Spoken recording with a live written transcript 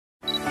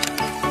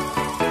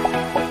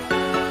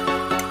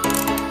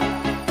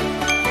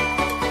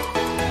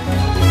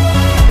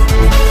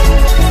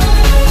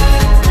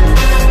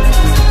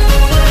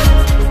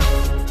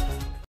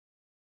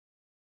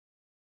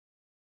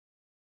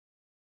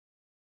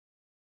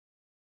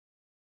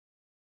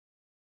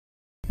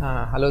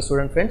Hello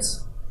student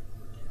friends.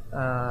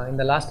 In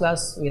the last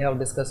class we have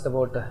discussed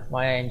about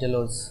Maya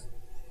Angelou's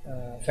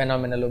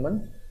Phenomenal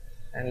Woman,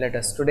 and let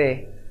us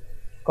today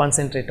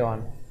concentrate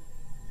on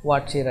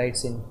what she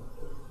writes in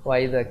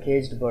Why the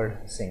Caged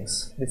Bird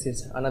Sings. This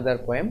is another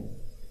poem,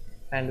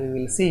 and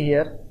we will see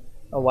here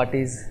what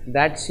is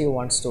that she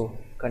wants to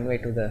convey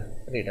to the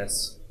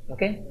readers.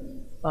 Okay,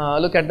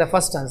 look at the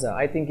first stanza.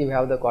 I think you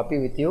have the copy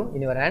with you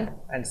in your hand,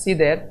 and see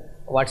there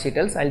what she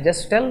tells. I'll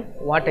just tell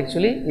what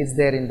actually is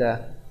there in the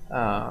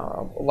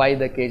Why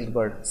the Caged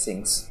Bird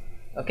Sings.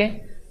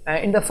 Okay,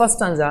 in the first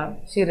stanza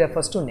she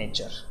refers to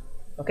nature,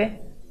 okay,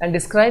 and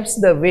describes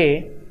the way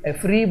a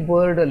free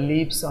bird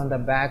leaps on the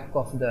back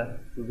of the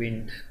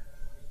wind.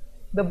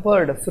 The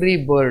bird, free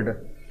bird,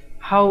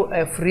 how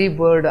a free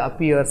bird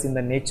appears in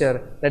the nature,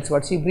 that's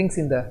what she brings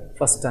in the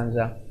first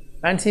stanza.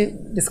 And she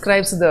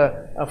describes the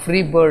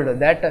free bird,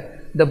 that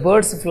the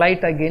bird's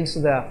flight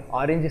against the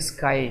orange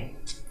sky,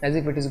 as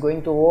if it is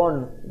going to own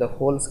the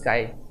whole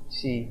sky,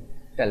 she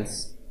tells.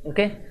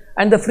 Okay,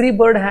 and the free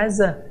bird has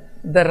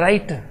the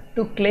right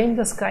to claim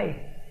the sky.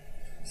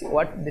 See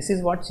what this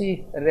is what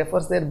she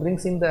refers there,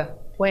 brings in the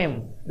poem,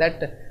 that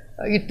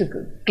it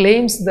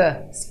claims the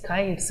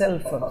sky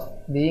itself,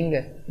 being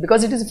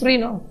because it is free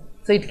now,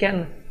 so it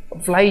can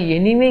fly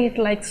any way it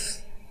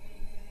likes.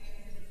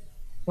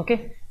 Okay,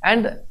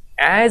 and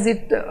as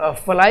it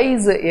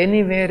flies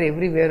anywhere,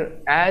 everywhere,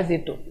 as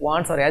it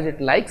wants or as it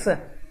likes,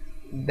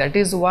 that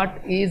is what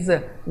is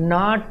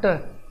not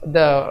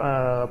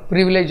the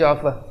privilege of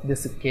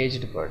this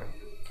caged bird.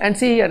 And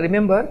see here,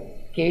 remember,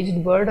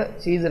 caged bird,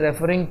 she is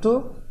referring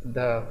to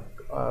the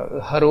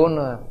her own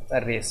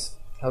race,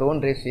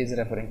 she is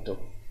referring to.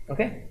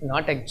 Okay,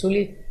 not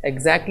actually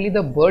exactly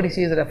the bird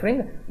she is referring,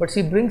 but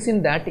she brings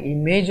in that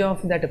image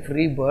of that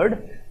free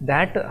bird,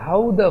 that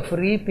how the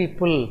free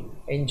people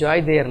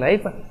enjoy their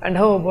life, and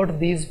how about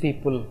these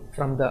people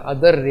from the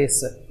other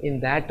race,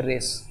 in that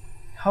race,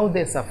 how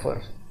they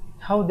suffer,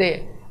 how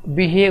they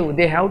behave,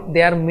 they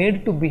are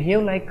made to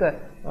behave like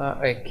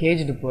a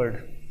caged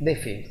bird, they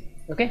feel.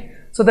 Okay,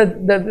 so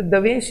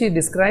the way she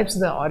describes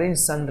the orange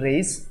sun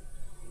rays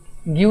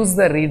gives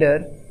the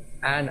reader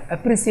an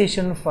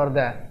appreciation for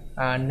the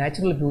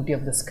natural beauty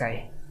of the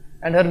sky,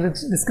 and her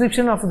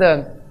description of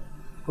the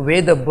way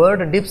the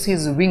bird dips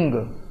his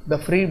wing, the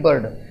free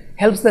bird,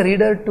 helps the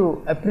reader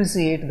to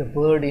appreciate the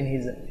bird in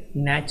his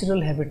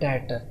natural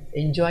habitat,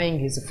 enjoying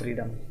his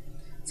freedom.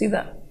 See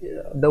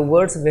the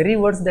words, very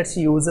words that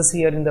she uses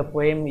here in the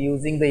poem,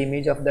 using the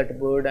image of that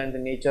bird and the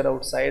nature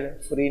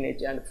outside, free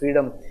nature and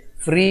freedom,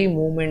 free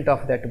movement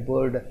of that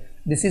bird.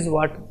 This is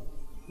what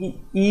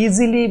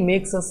easily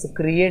makes us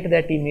create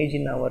that image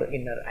in our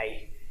inner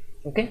eye.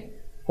 Okay,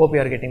 hope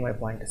you are getting my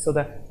point. So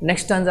the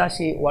next stanza,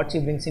 what she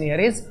brings in here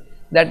is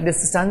that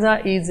this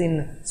stanza is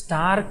in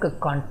stark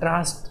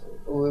contrast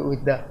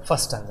with the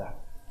first stanza.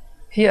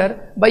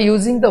 Here, by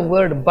using the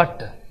word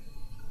but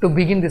to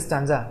begin this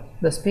stanza,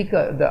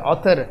 the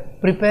author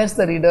prepares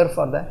the reader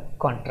for the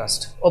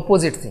contrast,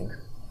 opposite thing.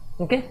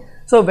 Okay,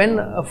 so when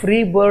a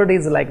free bird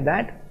is like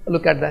that,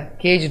 look at the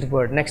caged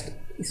bird. Next,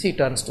 she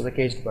turns to the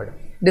caged bird,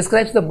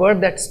 describes the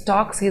bird that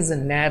stalks his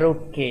narrow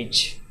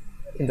cage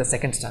in the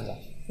second stanza.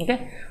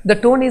 Okay, the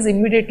tone is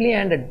immediately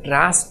and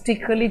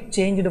drastically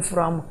changed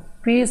from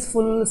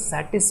peaceful,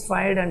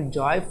 satisfied and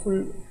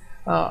joyful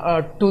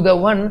to the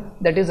one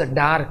that is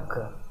dark,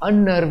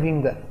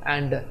 unnerving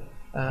and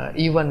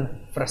even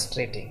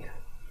frustrating.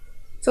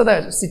 So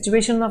the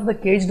situation of the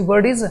caged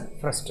bird is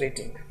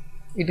frustrating,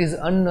 it is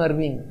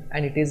unnerving,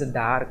 and it is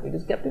dark, it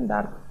is kept in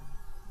dark.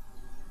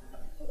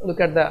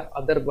 Look at the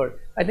other bird.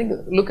 I think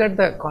look at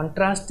the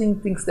contrasting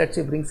things that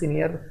she brings in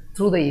here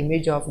through the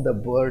image of the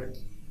bird,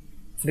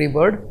 free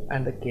bird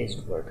and the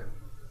caged bird.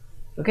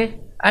 Okay,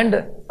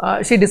 and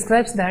she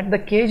describes that the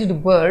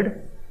caged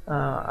bird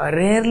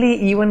rarely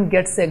even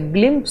gets a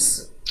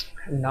glimpse,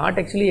 not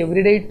actually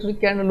every day it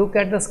can look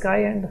at the sky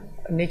and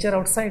nature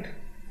outside.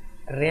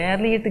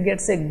 Rarely it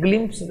gets a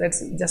glimpse,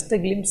 that's just a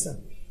glimpse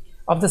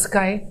of the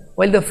sky,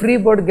 while the free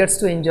bird gets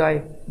to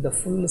enjoy the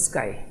full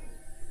sky.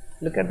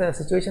 Look at the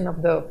situation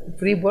of the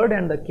free bird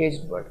and the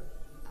caged bird.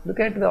 Look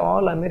at the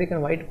all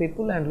American white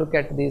people and look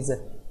at these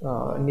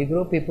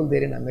Negro people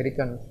there in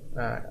American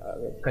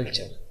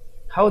culture,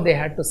 how they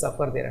had to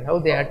suffer there and how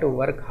they had to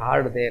work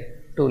hard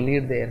there to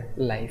lead their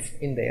life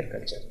in their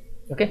culture.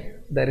 Okay,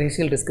 the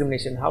racial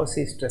discrimination, how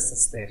she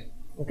stresses there.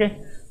 Okay,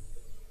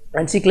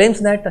 and she claims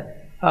that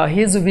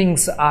his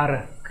wings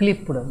are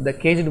clipped, the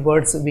caged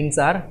bird's wings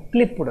are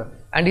clipped,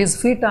 and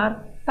his feet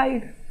are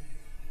tied.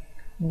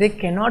 They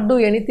cannot do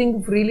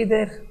anything freely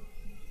there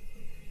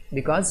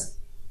because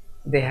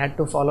they had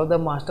to follow the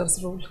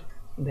master's rule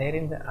there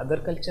in the other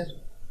culture.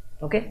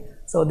 Okay,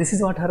 so this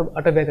is what her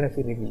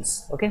autobiography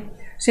reveals. Okay,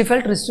 she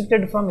felt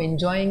restricted from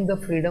enjoying the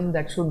freedom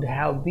that should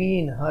have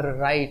been her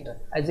right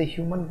as a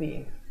human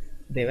being.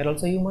 They were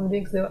also human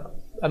beings, they were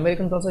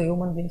Americans also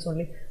human beings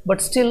only, but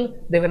still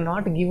they were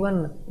not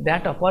given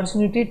that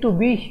opportunity to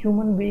be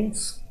human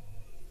beings,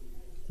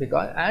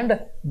 because and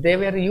they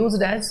were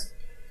used as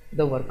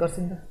the workers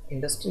in the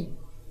industry.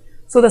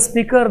 So the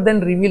speaker then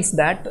reveals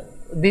that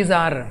these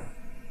are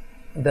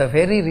the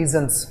very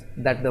reasons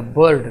that the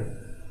bird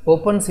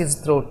opens his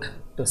throat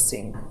to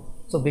sing.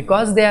 So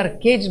because they are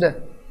caged,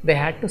 they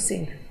had to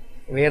sing.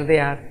 Where they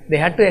are, they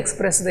had to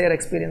express their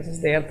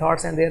experiences, their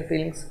thoughts and their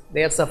feelings,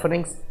 their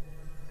sufferings,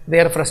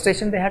 their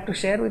frustration they had to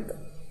share with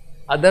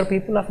other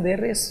people of their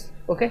race.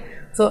 Okay,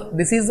 so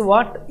this is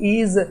what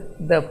is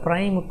the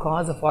prime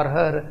cause for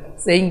her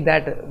saying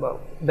that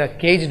the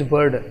caged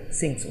bird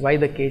sings. Why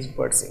the caged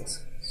bird sings?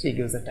 She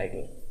gives the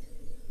title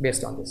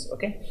based on this.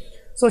 Okay,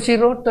 so she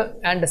wrote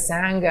and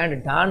sang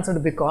and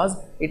danced because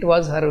it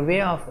was her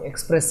way of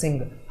expressing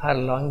her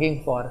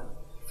longing for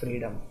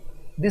freedom.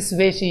 This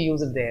way she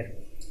used there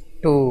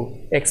to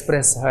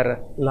express her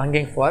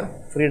longing for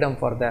freedom,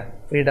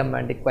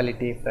 and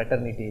equality,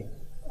 fraternity,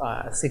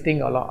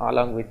 sitting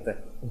along with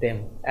them,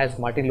 as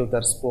Martin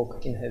Luther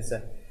spoke in his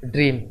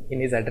dream,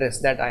 in his address,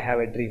 that I have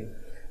a dream.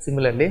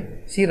 Similarly,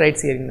 she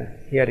writes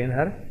here in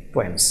her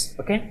poems.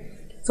 Okay,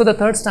 so the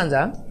third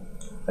stanza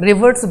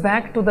reverts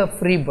back to the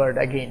free bird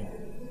again.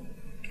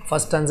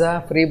 First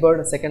stanza free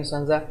bird, second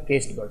stanza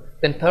caged bird,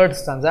 then third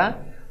stanza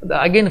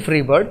again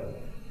free bird,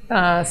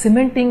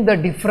 cementing the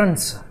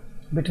difference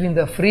between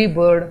the free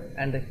bird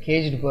and the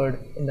caged bird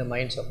in the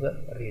minds of the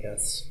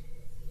readers.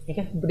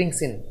 Okay,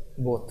 brings in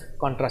both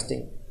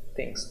contrasting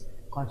things,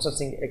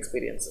 contrasting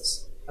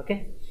experiences.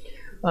 Okay,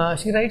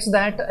 she writes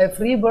that a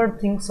free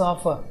bird thinks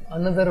of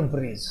another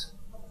breeze,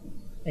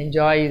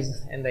 enjoys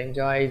and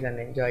enjoys and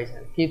enjoys,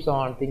 and keeps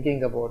on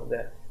thinking about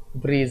the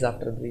breeze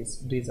after breeze,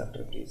 breeze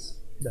after breeze,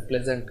 the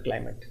pleasant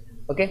climate.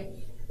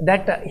 Okay,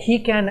 that he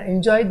can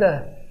enjoy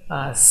the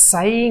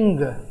sighing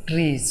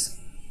trees,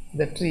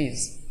 the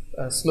trees,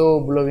 slow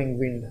blowing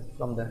wind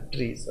from the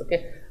trees.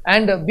 Okay,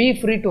 and be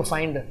free to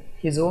find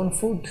his own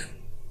food.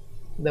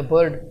 The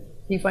bird,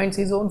 he finds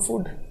his own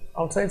food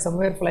outside,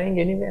 somewhere, flying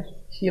anywhere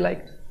she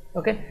liked.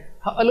 Okay,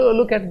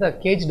 look at the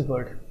caged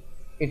bird.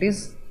 It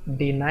is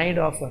denied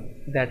of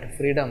that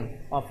freedom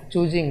of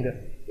choosing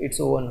its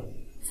own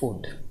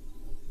food.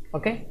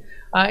 Okay,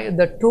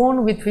 the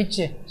tone with which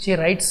she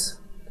writes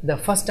the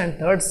first and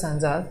third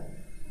stanza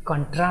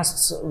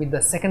contrasts with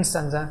the second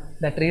stanza,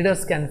 that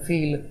readers can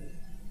feel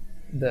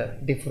the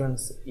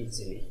difference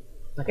easily.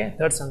 Okay,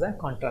 third stanza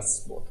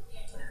contrasts both.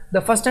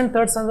 The first and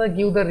third stanza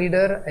give the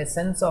reader a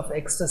sense of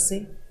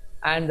ecstasy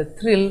and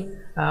thrill,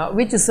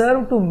 which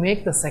serve to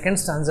make the second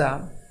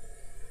stanza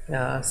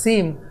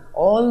seem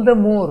all the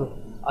more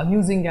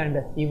amusing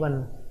and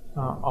even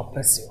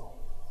oppressive.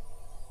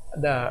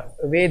 The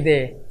way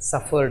they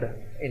suffered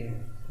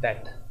in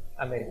that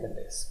American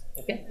days.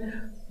 Okay,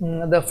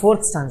 the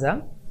fourth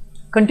stanza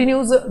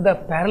continues the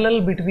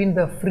parallel between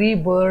the free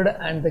bird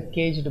and the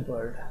caged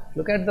bird.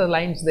 Look at the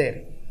lines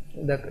there.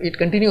 It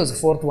continues,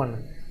 fourth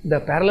one, the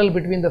parallel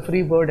between the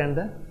free bird and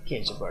the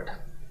caged bird.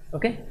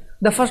 Okay,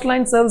 the first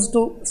line serves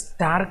to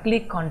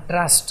starkly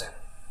contrast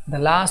the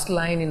last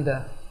line in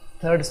the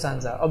third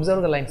stanza.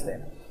 Observe the lines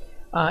there.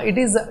 It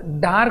is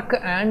dark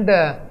and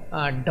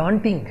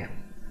daunting.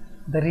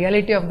 The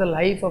reality of the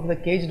life of the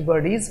caged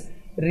bird is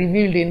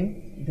revealed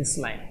in this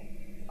line.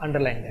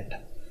 Underline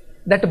that.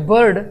 That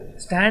bird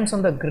stands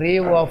on the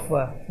grave of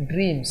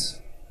dreams.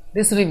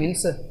 This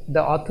reveals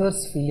the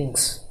author's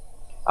feelings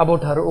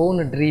about her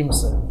own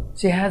dreams.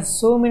 She has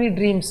so many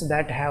dreams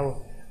that have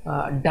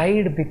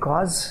died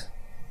because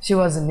she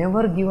was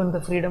never given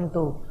the freedom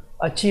to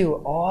achieve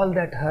all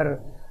that her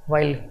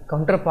while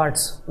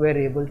counterparts were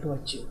able to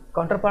achieve.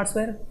 Counterparts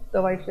were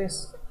the white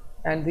race,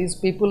 and these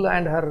people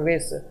and her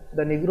race,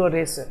 the Negro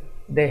race,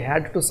 they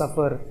had to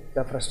suffer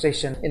the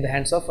frustration in the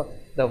hands of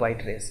the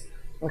white race.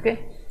 Okay,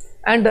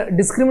 and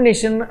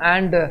discrimination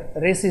and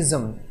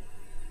racism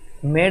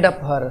made up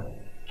her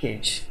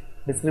cage.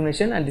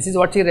 Discrimination, and this is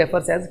what she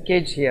refers as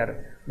cage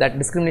here, that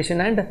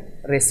discrimination and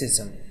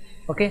racism.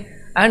 Okay,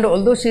 and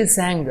although she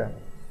sang,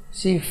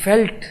 she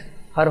felt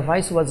her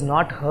voice was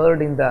not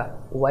heard in the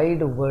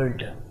wide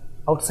world,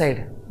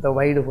 outside the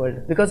wide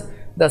world, because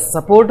the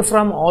support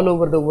from all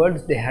over the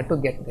world they had to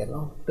get there,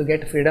 no? To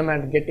get freedom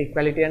and get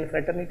equality and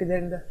fraternity there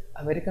in the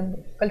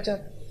American culture,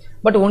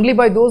 but only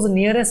by those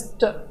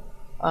nearest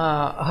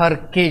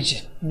her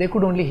cage they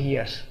could only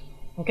hear.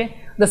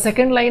 Okay, the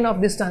second line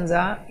of this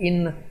stanza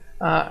in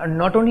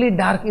not only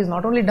dark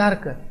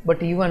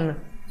but even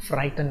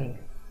frightening,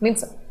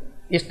 means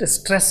it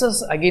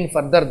stresses again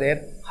further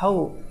there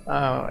how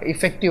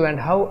effective and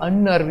how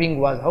unnerving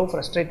was, how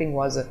frustrating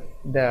was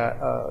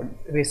the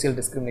racial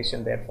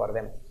discrimination there for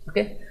them.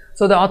 Okay,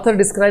 so the author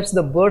describes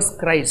the bird's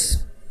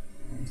cries,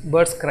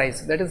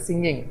 that is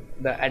singing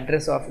the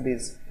address of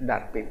these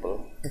dark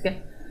people.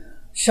 Okay,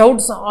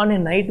 shouts on a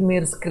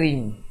nightmare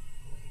scream.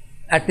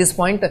 At this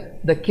point,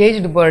 the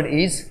caged bird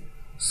is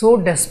so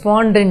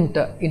despondent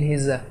in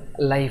his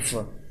life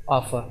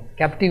of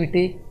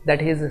captivity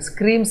that his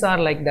screams are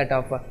like that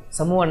of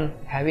someone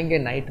having a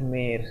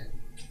nightmare.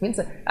 Means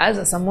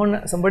as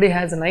somebody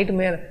has a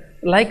nightmare,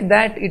 like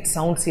that it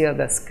sounds here,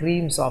 the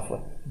screams of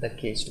the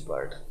caged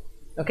bird.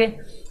 Okay,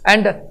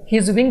 and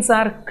his wings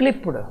are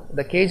clipped,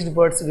 the caged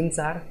bird's wings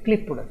are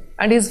clipped,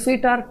 and his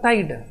feet are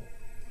tied.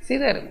 See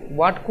there,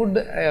 what could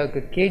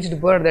a caged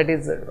bird that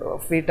is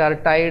feet are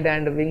tied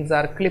and wings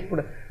are clipped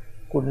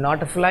could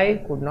not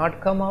fly, could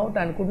not come out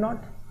and could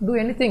not do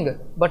anything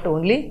but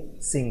only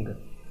sing,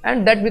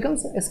 and that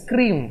becomes a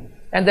scream,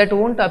 and that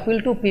won't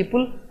appeal to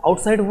people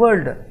outside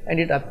world, and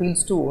it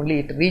appeals to only,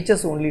 it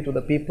reaches only to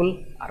the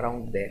people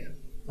around there.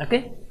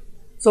 Okay,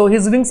 so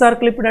his wings are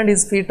clipped and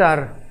his feet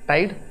are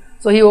tied,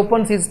 so he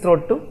opens his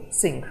throat to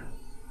sing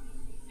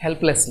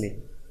helplessly.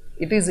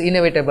 It is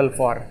inevitable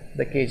for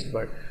the caged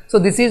bird. So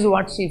this is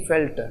what she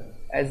felt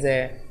as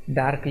a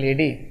dark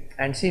lady,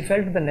 and she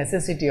felt the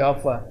necessity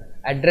of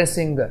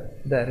addressing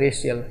the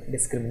racial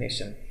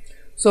discrimination.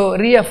 So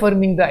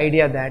reaffirming the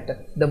idea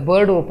that the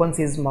bird opens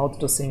his mouth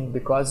to sing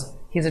because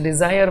his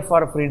desire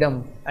for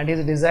freedom and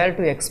his desire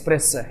to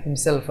express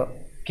himself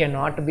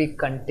cannot be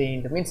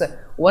contained. Means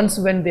once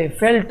when they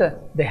felt,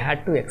 they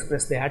had to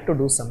express, they had to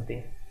do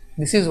something.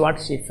 This is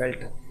what she felt.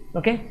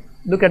 Okay,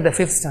 look at the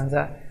 5th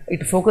stanza.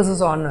 It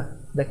focuses on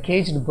the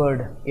caged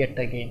bird yet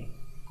again.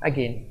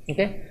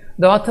 Okay,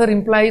 the author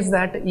implies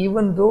that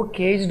even though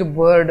caged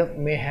bird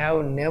may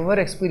have never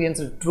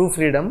experienced true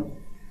freedom,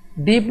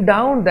 deep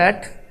down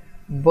that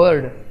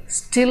bird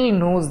still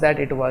knows that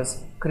it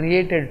was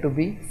created to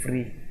be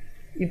free.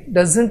 It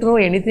doesn't know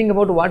anything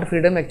about what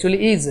freedom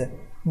actually is,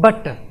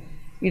 but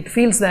it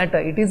feels that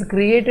it is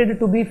created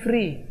to be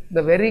free.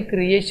 The very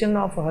creation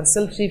of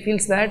herself, she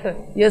feels that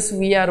yes,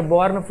 we are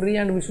born free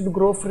and we should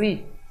grow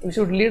free. We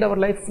should lead our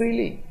life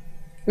freely.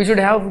 We should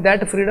have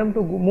that freedom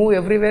to move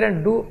everywhere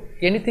and do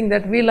anything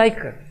that we like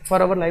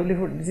for our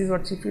livelihood. This is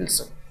what she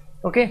feels.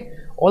 Okay,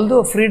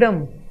 although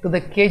freedom to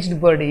the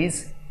caged bird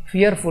is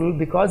fearful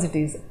because it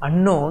is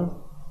unknown,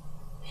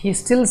 he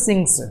still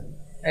sings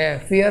a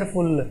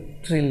fearful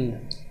trill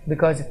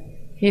because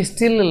he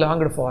still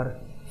longed for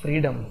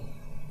freedom.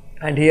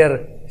 And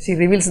here she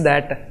reveals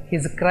that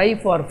his cry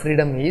for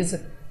freedom is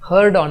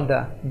heard on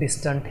the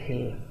distant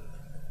hill.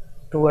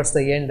 Towards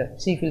the end,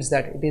 she feels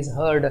that it is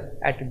heard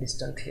at a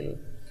distant hill.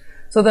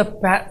 So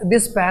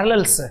this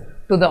parallels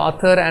to the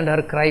author and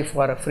her cry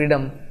for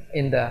freedom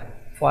in the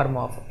form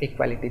of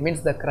equality,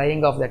 means the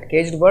crying of that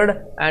caged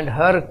bird and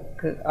her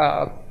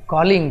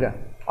calling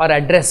or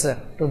address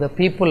to the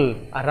people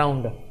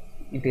around,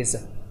 it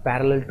is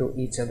parallel to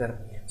each other.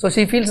 So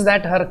she feels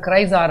that her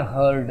cries are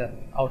heard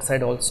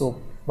outside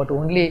also, but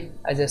only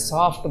as a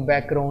soft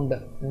background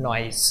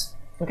noise.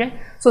 Okay,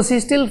 so she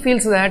still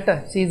feels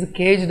that she is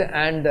caged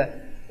and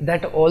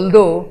that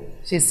although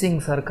she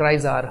sings, her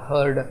cries are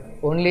heard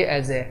only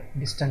as a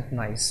distant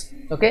noise.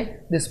 Okay,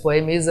 this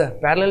poem is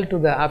parallel to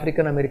the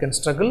African American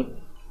struggle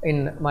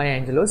in Maya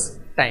Angelou's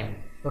time.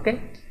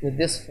 Okay, with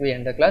this we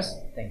end the class.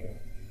 Thank you.